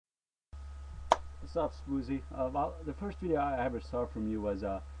What's up, Spoozy? Well, the first video I ever saw from you was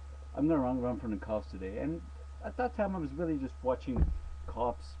I'm gonna run from the cops today, and at that time I was really just watching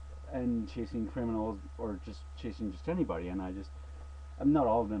cops and chasing criminals, or just chasing just anybody, and I'm not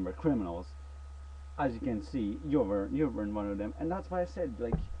all of them are criminals. As you can see, you were one of them, and that's why I said,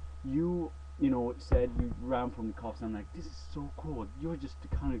 like, you said you ran from the cops. I'm like, this is so cool. You're just the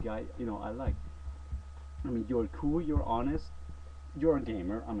kind of guy I like. I mean, you're cool, you're honest, you're a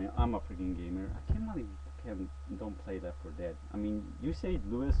gamer. I mean, I'm a freaking gamer. I can't believe don't play Left 4 Dead. I mean, you say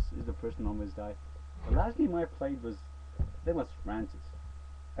Lewis is the person who almost died. The last game I played was, I think it was Francis.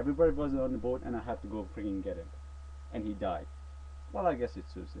 Everybody was on the boat and I had to go freaking get him, and he died. Well, I guess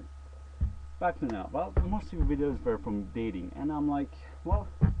it's suicide. Back to now. Well, most of your videos were from dating, and I'm like, well,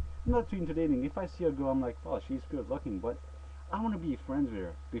 I'm not too into dating. If I see a girl, I'm like, well, she's good looking, but I want to be friends with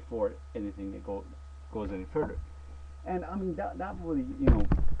her before anything goes any further. And I mean, that really,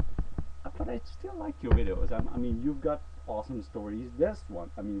 but I still like your videos. I mean, you've got awesome stories. This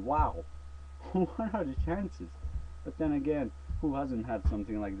one, I mean, wow. What are the chances? But then again, who hasn't had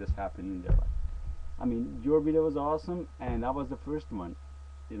something like this happen in their life? I mean, your video was awesome, and that was the first one.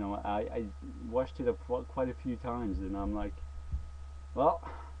 I watched it quite a few times, and I'm like, well,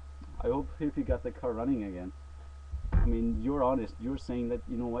 I hope if you got the car running again. I mean, you're honest. You're saying that,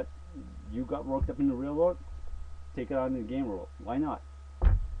 you know what, you got worked up in the real world, take it out in the game world. Why not?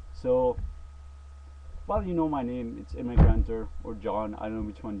 So, well, you know my name. It's Immigranter or John. I don't know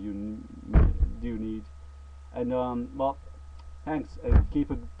which one do you need. And well, thanks, and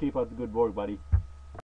keep up the good work, buddy.